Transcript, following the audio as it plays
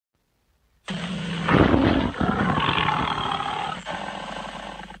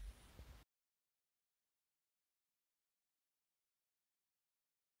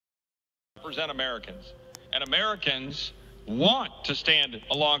represent Americans, and Americans want to stand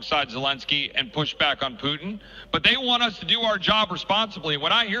alongside Zelensky and push back on Putin, but they want us to do our job responsibly.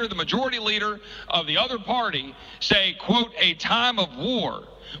 When I hear the majority leader of the other party say, quote, a time of war,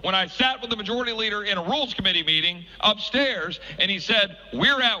 when I sat with the majority leader in a Rules Committee meeting upstairs, and he said,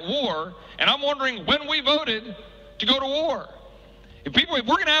 we're at war, and I'm wondering when we voted to go to war. If we're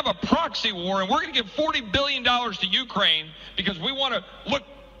going to have a proxy war and we're going to give $40 billion to Ukraine because we want to look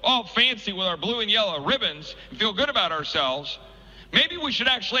all fancy with our blue and yellow ribbons and feel good about ourselves, maybe we should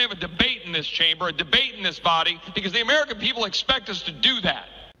actually have a debate in this chamber, a debate in this body, because the American people expect us to do that.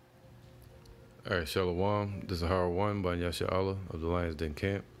 All right, Shalom. This is Hara 1 by Yasha Allah of the Lions Den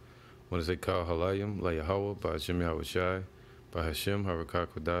Camp. I want to say Kal Halayim, La Yahweh, by Hashem Yahweh Shai, by Hashem Harakah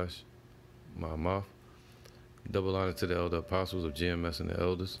Kodash, Ma'amaf. Double honor to the elder apostles of GMS and the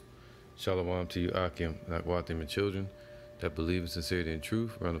elders. Shalom to you, Akim, Nakwatim, and children that believe in sincerity and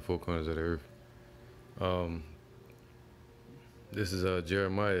truth around the four corners of the earth. This is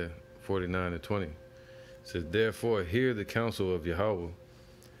Jeremiah 49:20. It says, therefore hear the counsel of Yahweh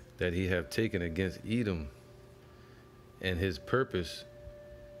that he have taken against Edom, and his purpose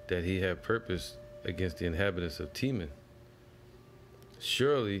that he have purposed against the inhabitants of Teman.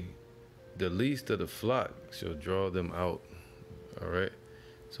 Surely the least of the flock shall draw them out. All right,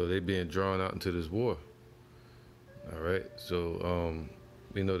 so they being drawn out into this war. All right, so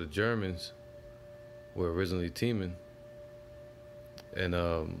we know the Germans were originally Teman, and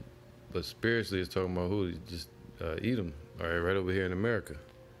but spiritually it's talking about who? Just Edom. All right over here in America.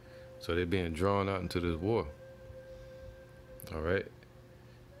 So they're being drawn out into this war. All right,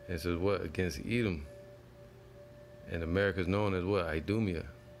 and it says what? Against Edom, and America's known as what? Idumea.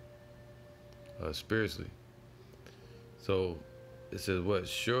 Spiritually. So it says what?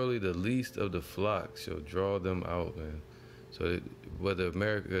 Surely the least of the flock shall draw them out, man. So whether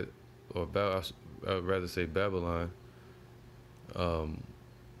America or I'd rather say Babylon,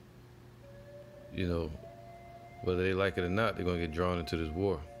 you know, whether they like it or not, they're gonna get drawn into this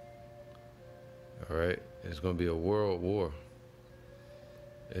war. All right, it's gonna be a world war.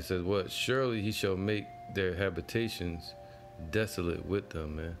 It says what? Surely he shall make their habitations desolate with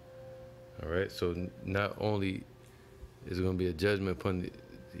them, man. All right, so not only is it going to be a judgment upon the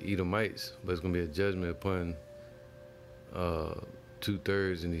Edomites, but it's going to be a judgment upon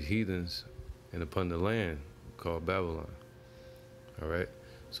 2/3 in the heathens and upon the land called Babylon. All right,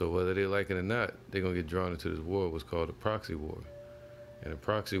 so whether they like it or not, they're going to get drawn into this war, what's called a proxy war. And a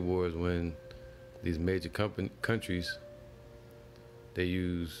proxy war is when these major countries, they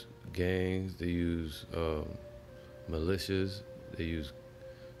use gangs, they use militias, they use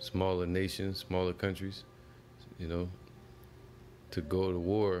smaller nations, smaller countries, you know, to go to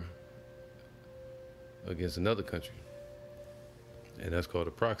war against another country. And that's called a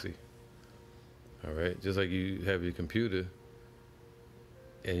proxy. All right, just like you have your computer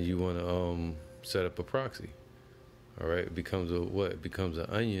and you want to set up a proxy. All right, it becomes a what? It becomes an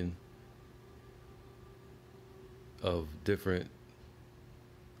onion of different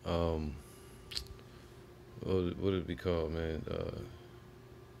what would it be called, man?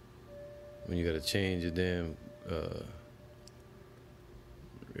 When you gotta change your damn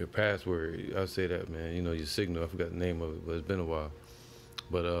your password, I'll say that, man. You know, your signal. I forgot the name of it, but it's been a while.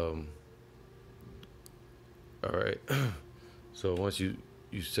 But all right. So once you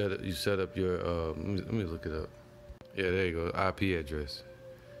set up your let me look it up. Yeah, there you go. IP address.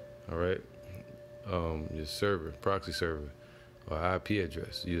 All right. Your server, proxy server, or IP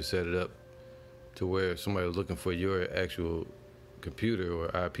address. You set it up to where somebody was looking for your actual computer or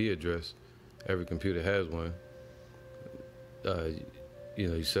IP address. Every computer has one. You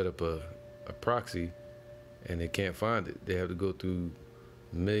know, you set up a proxy, and they can't find it. They have to go through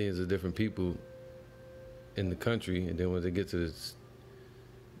millions of different people in the country, and then when they get to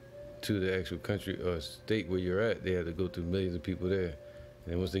the actual country or state where you're at, they have to go through millions of people there.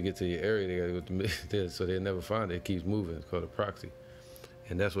 And then once they get to your area, they got to go through there, so they'll never find it. It keeps moving. It's called a proxy,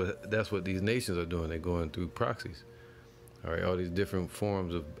 and that's what these nations are doing. They're going through proxies. All right, all these different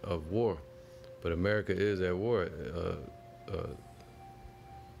forms of war. But America is at war,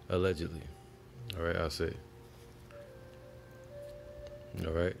 allegedly. All right, I'll say.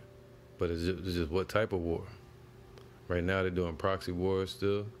 All right, but it's just what type of war? Right now they're doing proxy wars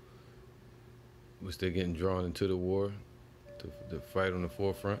still. We're still getting drawn into the war to fight on the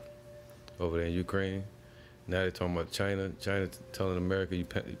forefront over there in Ukraine. Now they're talking about China. China telling America you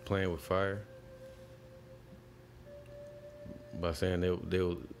playing with fire by saying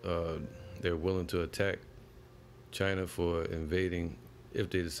they're willing to attack China for invading, if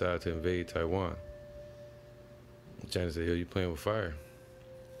they decide to invade Taiwan. China said, yo, you playing with fire.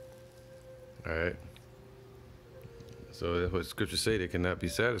 All right. So that's what scriptures say, they cannot be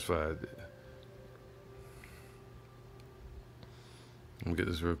satisfied. Let me get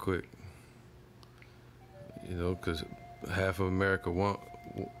this real quick. You know, because half of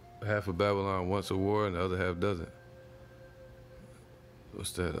Babylon wants a war and the other half doesn't.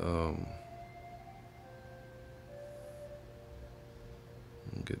 What's that? Let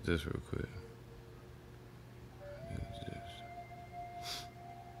me get this real quick.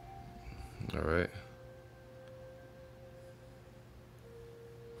 All right.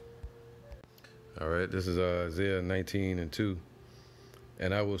 All right, this is Isaiah 19:2.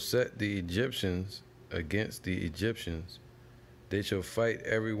 And I will set the Egyptians against the Egyptians. They shall fight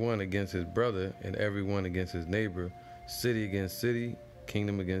every one against his brother and every one against his neighbor, city against city,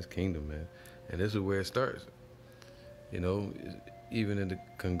 kingdom against kingdom, man. And this is where it starts. You know, even in the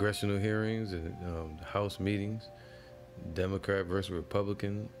congressional hearings and House meetings, Democrat versus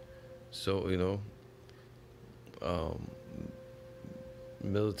Republican. So, you know,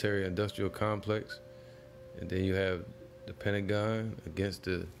 military industrial complex, and then you have the Pentagon against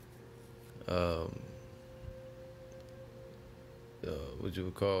the what you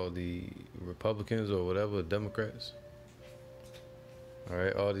would call the Republicans or whatever, Democrats. All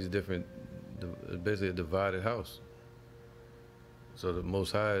right, all these different, basically a divided house. So the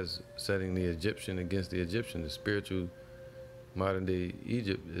Most High is setting the Egyptian against the Egyptian. The spiritual modern day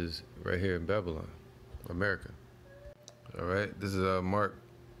Egypt is right here in Babylon, America. All right, this is Mark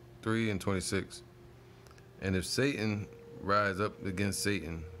 3:26. And if Satan rise up against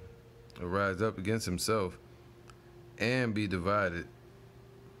Satan, or rise up against himself, and be divided.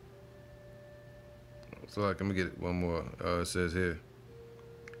 So like, let me get one more. It says here,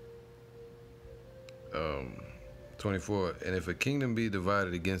 24. And if a kingdom be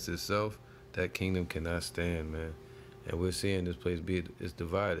divided against itself, that kingdom cannot stand, man. And we're seeing this place it's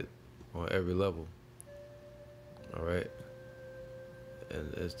divided on every level. All right.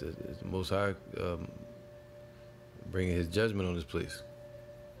 And it's the Most High bringing his judgment on this place.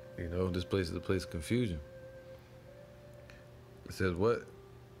 You know, this place is a place of confusion. It says what?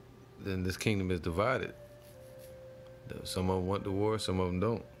 Then this kingdom is divided. Some of them want the war, some of them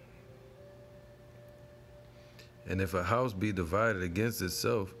don't. And if a house be divided against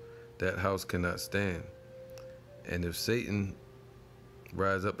itself, that house cannot stand. And if Satan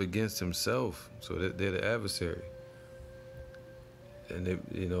rise up against himself, so they're the adversary, and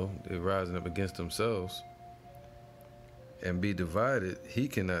they're rising up against themselves, and be divided, he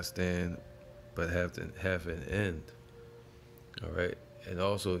cannot stand, but have an end. All right, and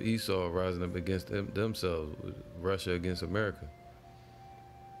also Esau rising up against themselves, with Russia against America.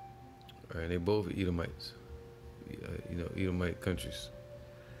 All right, and they both are Edomites, Edomite countries.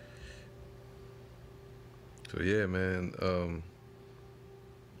 So yeah, man,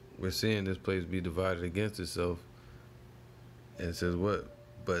 we're seeing this place be divided against itself. And it says what?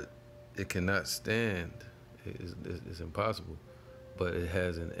 But it cannot stand. It's impossible. But it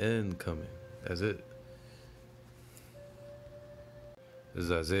has an end coming. That's it. This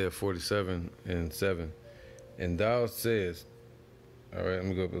is Isaiah 47:7. And thou sayest, all right, let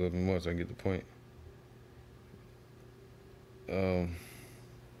me go up a little bit more so I can get the point.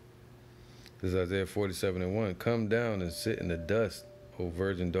 This is Isaiah 47:1. Come down and sit in the dust, O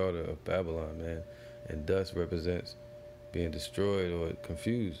virgin daughter of Babylon, man. And dust represents being destroyed or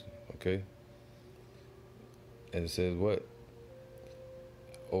confused, okay? And it says what?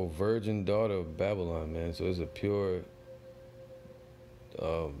 O virgin daughter of Babylon, man. So it's a pure,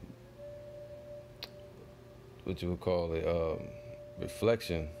 what you would call a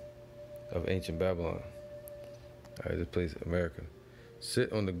reflection of ancient Babylon. All right, this place, America.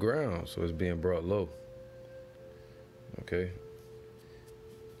 Sit on the ground, so it's being brought low. Okay?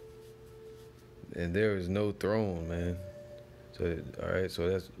 And there is no throne, man. So, all right,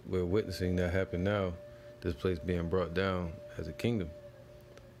 so we're witnessing that happen now. This place being brought down as a kingdom,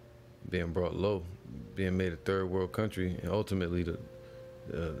 being brought low, being made a third world country, and ultimately the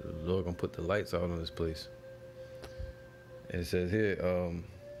Lord gonna put the lights out on this place. And it says here,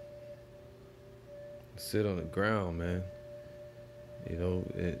 sit on the ground, man. You know,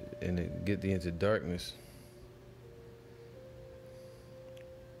 and it get thee into darkness.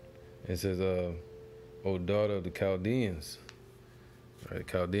 It says, O daughter of the Chaldeans. All right,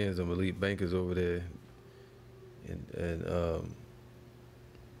 Chaldeans, them elite bankers over there in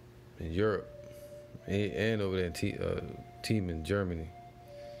Europe, and over there in Team Germany.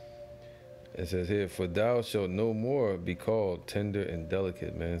 It says here, for thou shalt no more be called tender and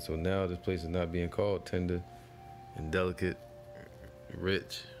delicate, man. So now this place is not being called tender and delicate,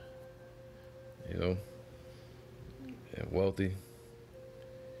 rich, and wealthy.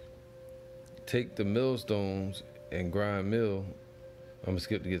 take the millstones and grind mill. I'm gonna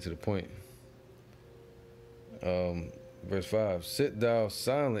skip to get to the point. Verse 5, sit thou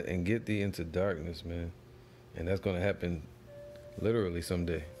silent and get thee into darkness, man. And that's gonna happen literally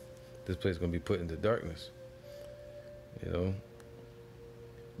someday. This place is gonna be put into darkness, you know.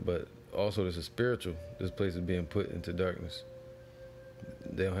 But also this is spiritual. This place is being put into darkness.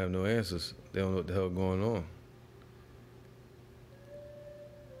 They don't have no answers. They don't know what the hell going on.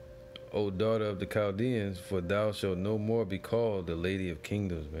 O daughter of the Chaldeans, for thou shalt no more be called the lady of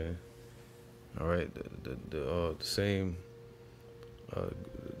kingdoms, man. All right, the same,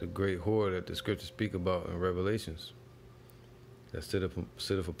 the great whore that the scriptures speak about in Revelations, that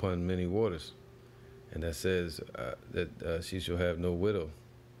sitteth upon many waters, and that says that she shall have no widow.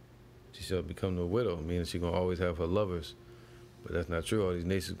 She shall become no widow, meaning she's gonna always have her lovers. But that's not true. All these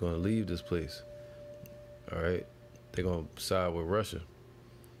nations gonna leave this place. All right, they're gonna side with Russia,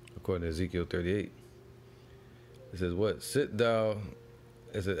 according to Ezekiel 38. It says what? Sit thou,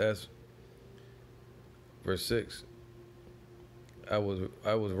 it says, verse 6, I was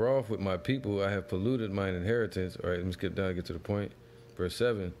wroth with my people, I have polluted mine inheritance. All right, let me skip down and get to the point. Verse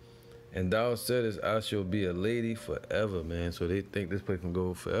 7, and thou saidest, I shall be a lady forever, man. So they think this place can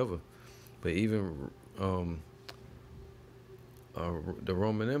go forever. But even the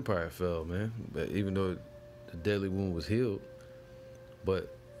Roman Empire fell, man. But even though the deadly wound was healed,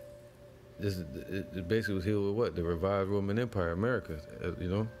 but it basically was healed with what? The revived Roman Empire, America, you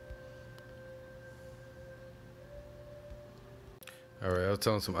know? All right, I was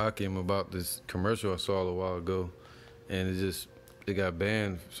telling some Akim about this commercial I saw a while ago, and it got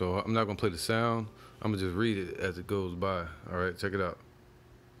banned. So I'm not gonna play the sound. I'm gonna just read it as it goes by. All right, check it out.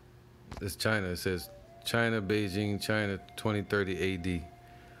 It's China. It says, China, Beijing, China, 2030 AD.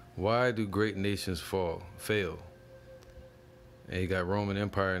 Why do great nations fail? And you got Roman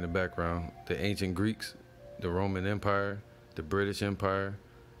Empire in the background, the ancient Greeks, the Roman Empire, the British Empire,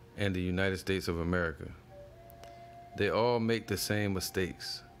 and the United States of America. They all make the same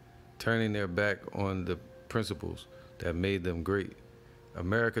mistakes, turning their back on the principles that made them great.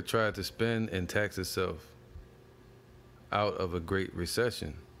 America tried to spend and tax itself out of a great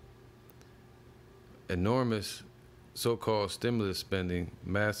recession. Enormous so-called stimulus spending,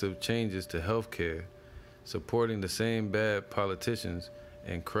 massive changes to health care, supporting the same bad politicians,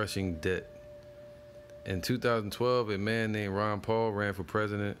 and crushing debt. In 2012, a man named Ron Paul ran for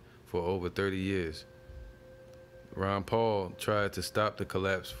president for over 30 years. Ron Paul tried to stop the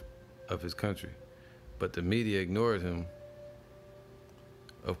collapse of his country, but the media ignored him.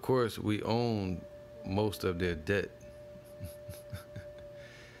 Of course, we own most of their debt.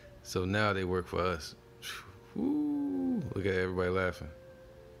 So now they work for us. Woo, look at everybody laughing.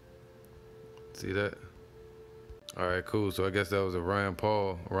 See that? All right, cool. So I guess that was a Ron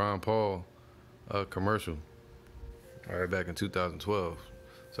Paul commercial. All right, back in 2012.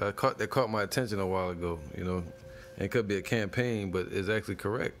 So that caught my attention a while ago, you know. And it could be a campaign, but it's actually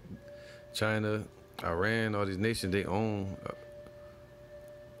correct. China, Iran, all these nations, they own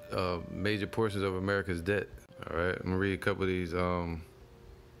major portions of America's debt. All right, I'm gonna read a couple of these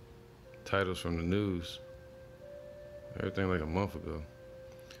titles from the news. Everything like a month ago.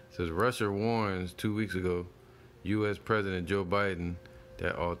 It says, Russia warns 2 weeks ago, U.S. President Joe Biden,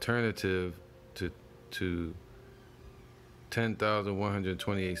 that alternative to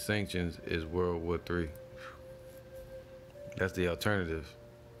 10,128 sanctions is World War III. That's the alternative.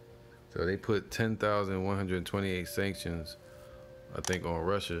 So they put 10,128 sanctions, I think, on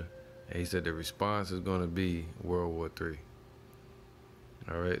Russia, and he said the response is going to be World War III.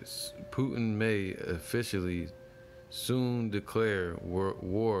 All right, Putin may officially soon declare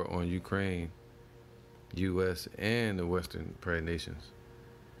war on Ukraine, U.S., and the Western prairie nations.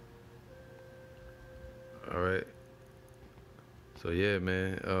 All right. So yeah,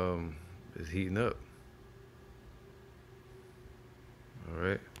 man, it's heating up. All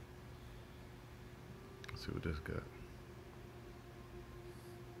right. Let's see what this got.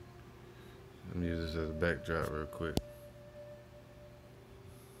 Let me use this as a backdrop real quick.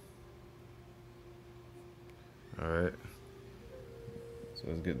 All right. So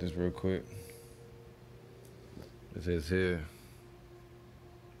let's get this real quick. It says here,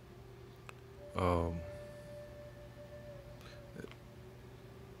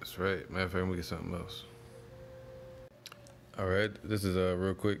 that's right. Matter of fact, I'm gonna get something else. All right, this is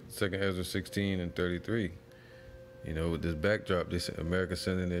real quick. 2nd Ezra 16 and 33. You know, with this backdrop, they said America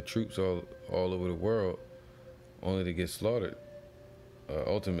sending their troops all over the world, only to get slaughtered.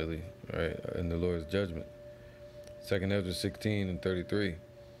 Ultimately, right, in the Lord's judgment. 2nd Ezra 16 and 33.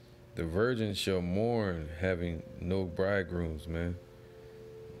 The virgins shall mourn, having no bridegrooms, man.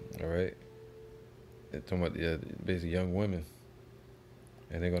 All right. They're talking about, yeah, basically young women,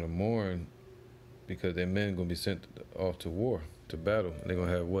 and they're gonna mourn because their men gonna be sent off to war, to battle. And they're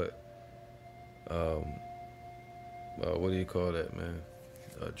gonna have what? What do you call that, man?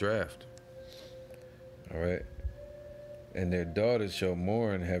 Draft. All right. And their daughters shall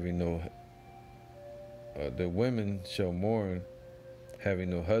mourn, having no. The women shall mourn, having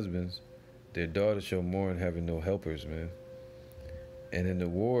no husbands. Their daughters shall mourn, having no helpers, man. And in the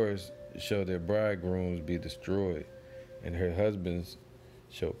wars shall their bridegrooms be destroyed, and her husbands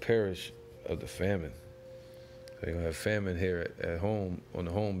shall perish of the famine. So you're gonna have famine here at home, on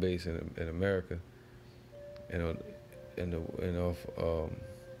the home base in America, and on in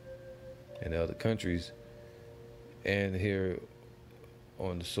the other countries, and here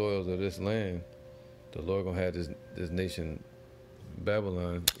on the soils of this land, the Lord gonna have this nation,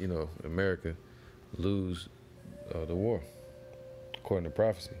 Babylon, America, lose the war, according to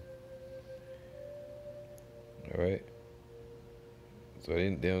prophecy. All right. So they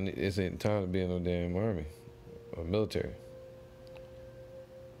don't. This ain't time to be in no damn army or military.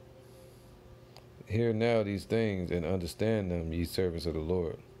 Hear now these things and understand them, ye servants of the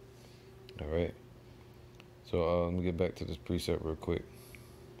Lord. All right. So let me get back to this precept real quick.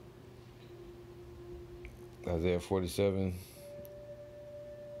 Isaiah 47,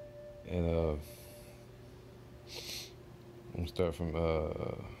 and I'm gonna start from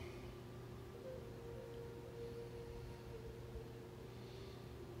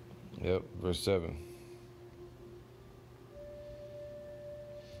verse 7.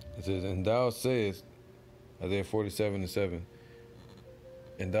 It says, and thou sayest, Isaiah 47:7,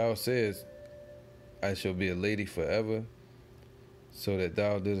 and thou sayest, I shall be a lady forever, so that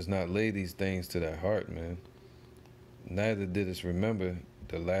thou didst not lay these things to thy heart, man. Neither didst remember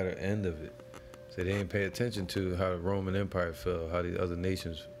the latter end of it. So they didn't pay attention to how the Roman Empire fell, how the other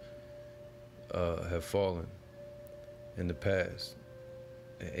nations have fallen in the past.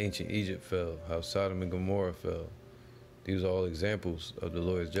 And ancient Egypt fell, how Sodom and Gomorrah fell. These are all examples of the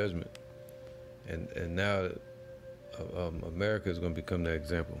Lord's judgment. And now America is going to become that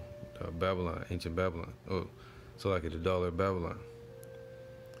example. Babylon, ancient Babylon. Oh, so like the dollar of Babylon.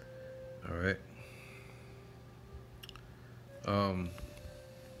 All right.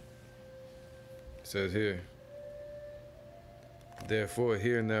 It says here, therefore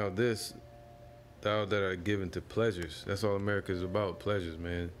hear now this, thou that art given to pleasures. That's all America is about, pleasures,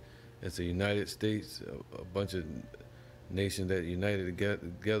 man. It's the United States, a bunch of nations that united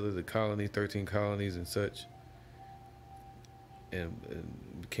together, the colony, 13 colonies and such, and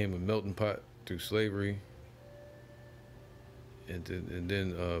became a melting pot through slavery. And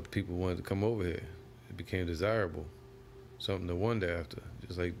then people wanted to come over here. It became desirable, something to wonder after.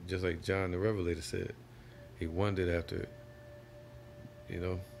 Just like John the Revelator said, he wondered after it.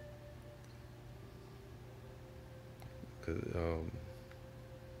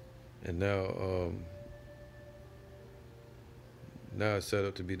 And now it's set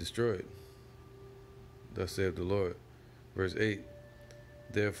up to be destroyed. Thus saith the Lord. Verse 8.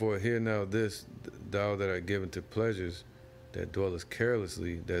 Therefore hear now this, thou that art given to pleasures, that dwellest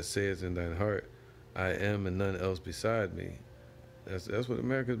carelessly, that sayest in thine heart, I am and none else beside me. That's what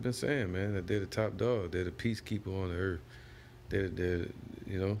America's been saying, man. That they're the top dog. They're the peacekeeper on the earth. They're the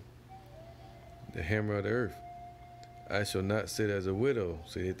hammer of the earth. I shall not sit as a widow.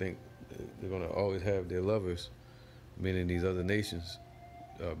 So they think they're gonna always have their lovers, meaning these other nations,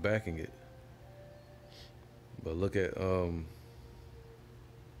 backing it. But look at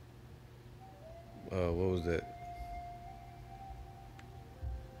what was that?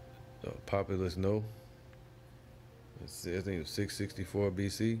 Populous No. I think it was 664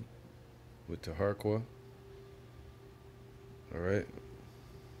 BC with Taharqua. All right.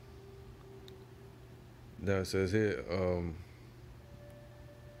 Now it says here,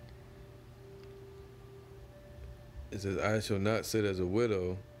 it says, I shall not sit as a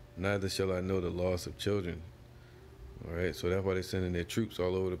widow, neither shall I know the loss of children. All right, so that's why they're sending their troops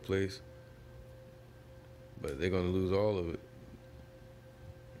all over the place. But they're going to lose all of it.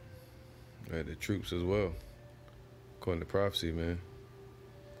 All right, the troops as well, according to prophecy, man.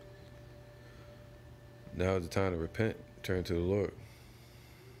 Now is the time to repent, turn to the Lord.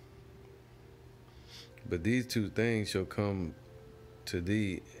 But these two things shall come to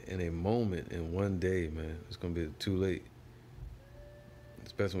thee in a moment, in one day, man. It's going to be too late.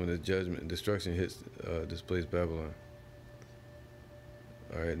 Especially when the judgment and destruction hits this place, Babylon.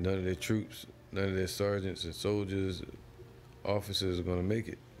 All right, none of their troops, none of their sergeants and soldiers, officers are going to make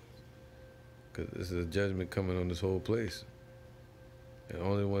it. Because this is a judgment coming on this whole place. And the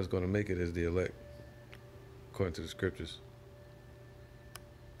only one's going to make it is the elect, according to the scriptures.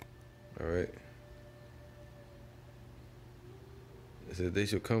 All right. It said they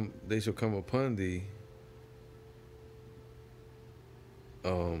shall come upon thee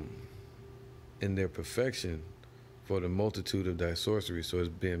in their perfection for the multitude of thy sorcery. So it's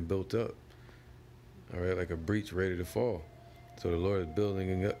being built up. All right, like a breach ready to fall. So the Lord is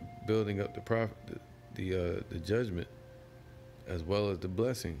building up the judgment, as well as the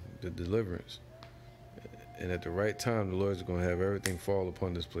blessing, the deliverance. And at the right time, the Lord is going to have everything fall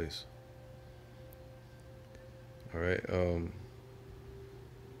upon this place. All right.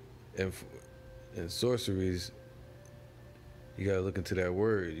 And sorceries, you got to look into that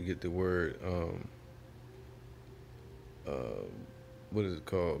word. You get the word, what is it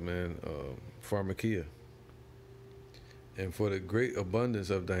called, man? Pharmakia. And for the great abundance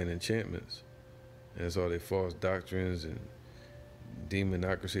of thine enchantments, and that's all their false doctrines and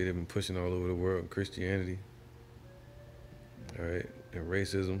demonocracy they've been pushing all over the world, and Christianity, all right, and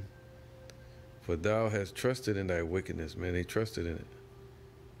racism. For thou hast trusted in thy wickedness, man, they trusted in it.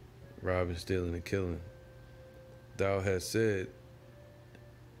 Robbing, stealing, and killing. Thou hast said,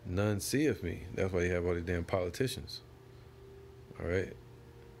 none seeth me. That's why you have all these damn politicians, all right,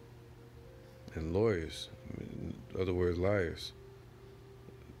 and lawyers, in other words, liars.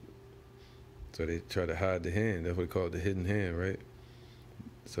 So they try to hide the hand. That's what they call it, the hidden hand, right?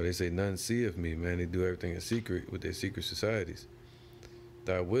 So they say, none seeth me, man. They do everything in secret with their secret societies.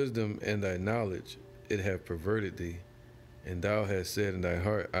 Thy wisdom and thy knowledge, it have perverted thee. And thou hast said in thy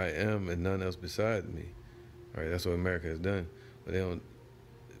heart, I am, and none else beside me. All right, that's what America has done. But they don't.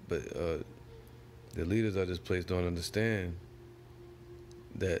 But the leaders of this place don't understand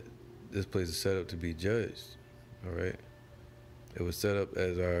that this place is set up to be judged. All right, it was set up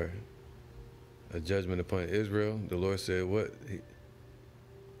as a judgment upon Israel. The Lord said, "What?"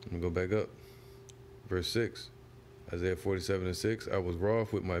 Let me go back up. Verse 6, Isaiah 47:6. I was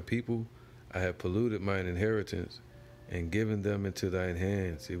wroth with my people. I have polluted mine inheritance and given them into thine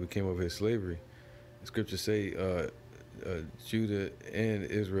hand. See, we came over here slavery. The scriptures say Judah and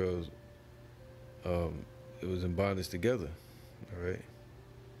Israel, it was in bondage together. All right.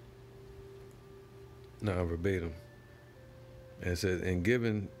 Now verbatim. And it says, and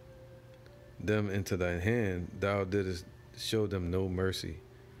given them into thine hand, thou didst show them no mercy.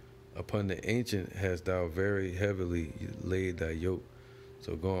 Upon the ancient hast thou very heavily laid thy yoke.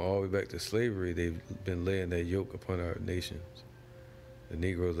 So going all the way back to slavery, they've been laying that yoke upon our nations. The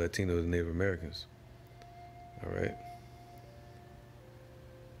Negroes, Latinos, and Native Americans. All right.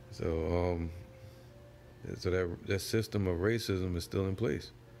 So that system of racism is still in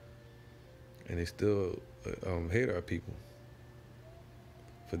place. And they still hate our people.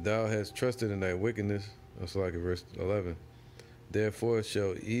 For thou hast trusted in thy wickedness. That's like in verse 11. Therefore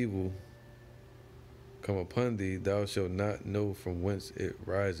shall evil come upon thee, thou shalt not know from whence it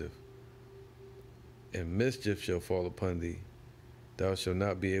riseth. And mischief shall fall upon thee, thou shalt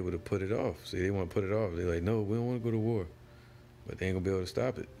not be able to put it off. See, they want to put it off. They're like, no, we don't want to go to war. But they ain't going to be able to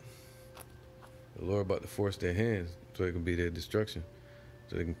stop it. The Lord about to force their hands so it can be their destruction.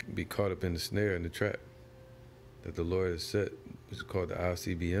 So they can be caught up in the snare and the trap that the Lord has set, which is called the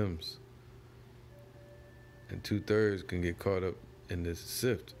ICBMs. And 2/3 can get caught up in this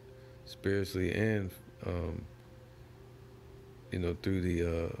sift, spiritually and, through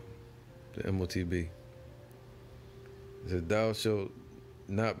the MOTB. It says, thou shalt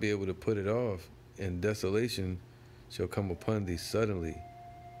not be able to put it off, and desolation shall come upon thee suddenly,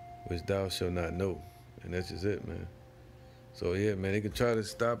 which thou shalt not know. And that's just it, man. So yeah, man, they can try to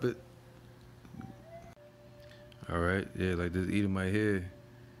stop it. All right, yeah, like this Edomite here,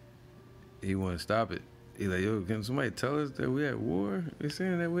 he want to stop it. He like, yo, can somebody tell us that we at war? They're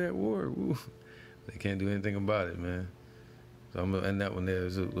saying that we at war. Woo. They can't do anything about it, man. So I'm gonna end that one there.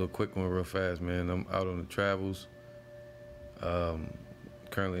 It's a little quick one, real fast, man. I'm out on the travels.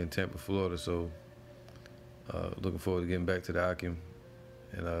 Currently in Tampa, Florida. So looking forward to getting back to the Akim.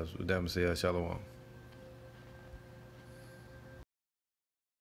 And with that, I'm gonna say shalom.